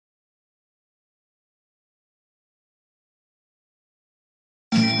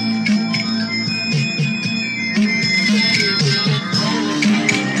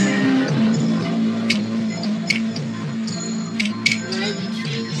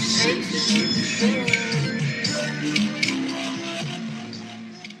Okay,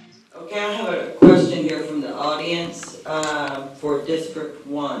 I have a question here from the audience for District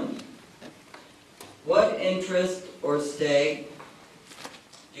 1. What interest or stake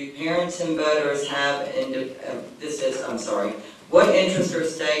do parents and voters have in, what interest or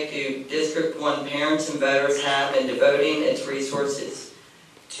stake do District 1 parents and voters have in devoting its resources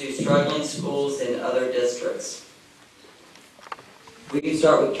to struggling schools in other districts? We can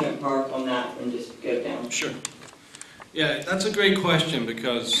start with Trent Park on that and just go down. Sure. Yeah, that's a great question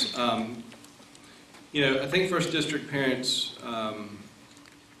because, you know, I think First District parents,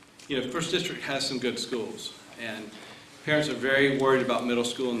 you know, First District has some good schools, and parents are very worried about middle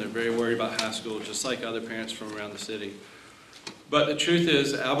school and they're very worried about high school, just like other parents from around the city. But the truth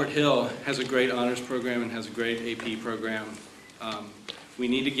is, Albert Hill has a great honors program and has a great AP program. We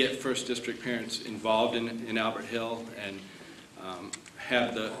need to get First District parents involved in Albert Hill and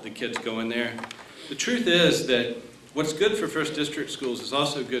have the kids go in there. The truth is that what's good for First District schools is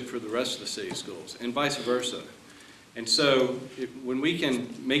also good for the rest of the city schools, and vice versa. And so when we can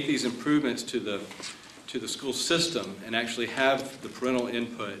make these improvements to the school system and actually have the parental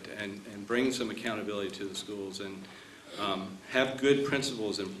input and bring some accountability to the schools and have good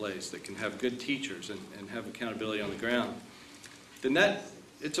principals in place that can have good teachers and have accountability on the ground, then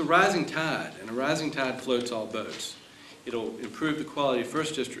it's a rising tide, and a rising tide floats all boats. It'll improve the quality of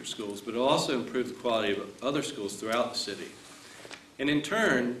First District schools, but it'll also improve the quality of other schools throughout the city. And in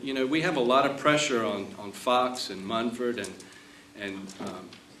turn, you know, we have a lot of pressure on Fox and Munford, and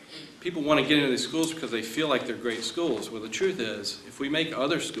people want to get into these schools because they feel like they're great schools. Well, the truth is, if we make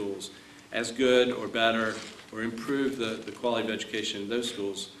other schools as good or better or improve the quality of education in those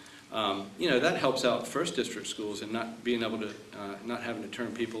schools, you know, that helps out First District schools and not being able to, not having to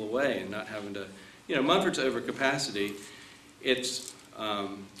turn people away and not having to, you know, Munford's overcapacity. It's,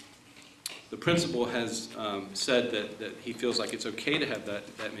 the principal has said that he feels like it's okay to have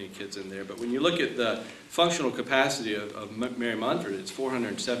that many kids in there, but when you look at the functional capacity of Mary Munford, it's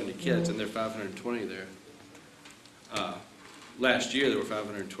 470 kids, and there are 520 there. Last year there were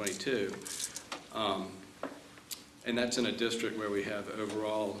 522. And that's in a district where we have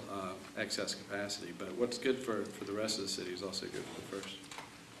overall excess capacity. But what's good for the rest of the city is also good for the First.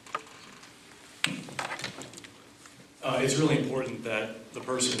 It's really important that the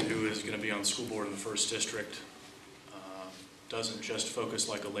person who is going to be on the school board in the First District doesn't just focus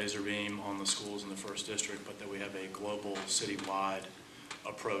like a laser beam on the schools in the First District, but that we have a global, citywide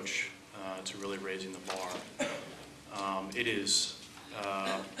approach to really raising the bar. It is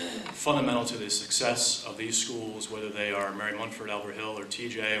fundamental to the success of these schools, whether they are Mary Munford, Albert Hill, or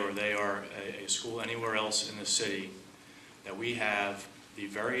TJ, or they are a school anywhere else in the city, that we have the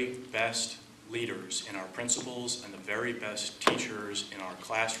very best leaders in our principals and the very best teachers in our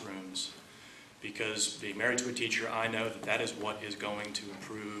classrooms, because being married to a teacher, I know that is what is going to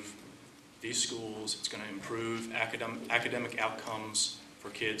improve these schools. It's going to improve academic outcomes for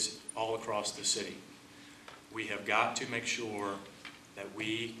kids all across the city. We have got to make sure that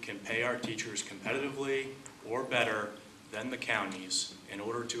we can pay our teachers competitively or better than the counties in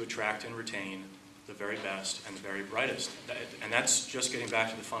order to attract and retain the very best and the very brightest. And that's just getting back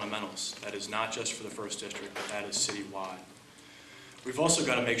to the fundamentals. That is not just for the First District, but that is citywide. We've also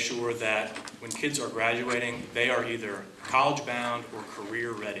got to make sure that when kids are graduating, they are either college-bound or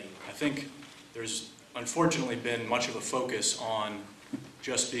career-ready. I think there's unfortunately been much of a focus on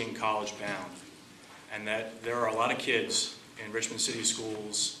just being college-bound, and that there are a lot of kids in Richmond City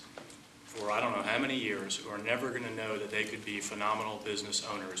schools for I don't know how many years who are never going to know that they could be phenomenal business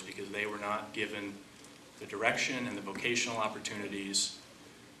owners because they were not given the direction and the vocational opportunities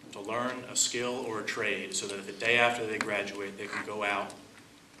to learn a skill or a trade so that the day after they graduate they can go out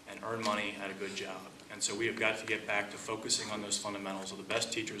and earn money at a good job. And so we have got to get back to focusing on those fundamentals of the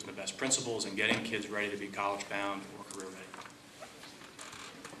best teachers and the best principals and getting kids ready to be college-bound or career-ready.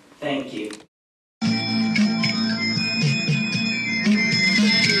 Thank you.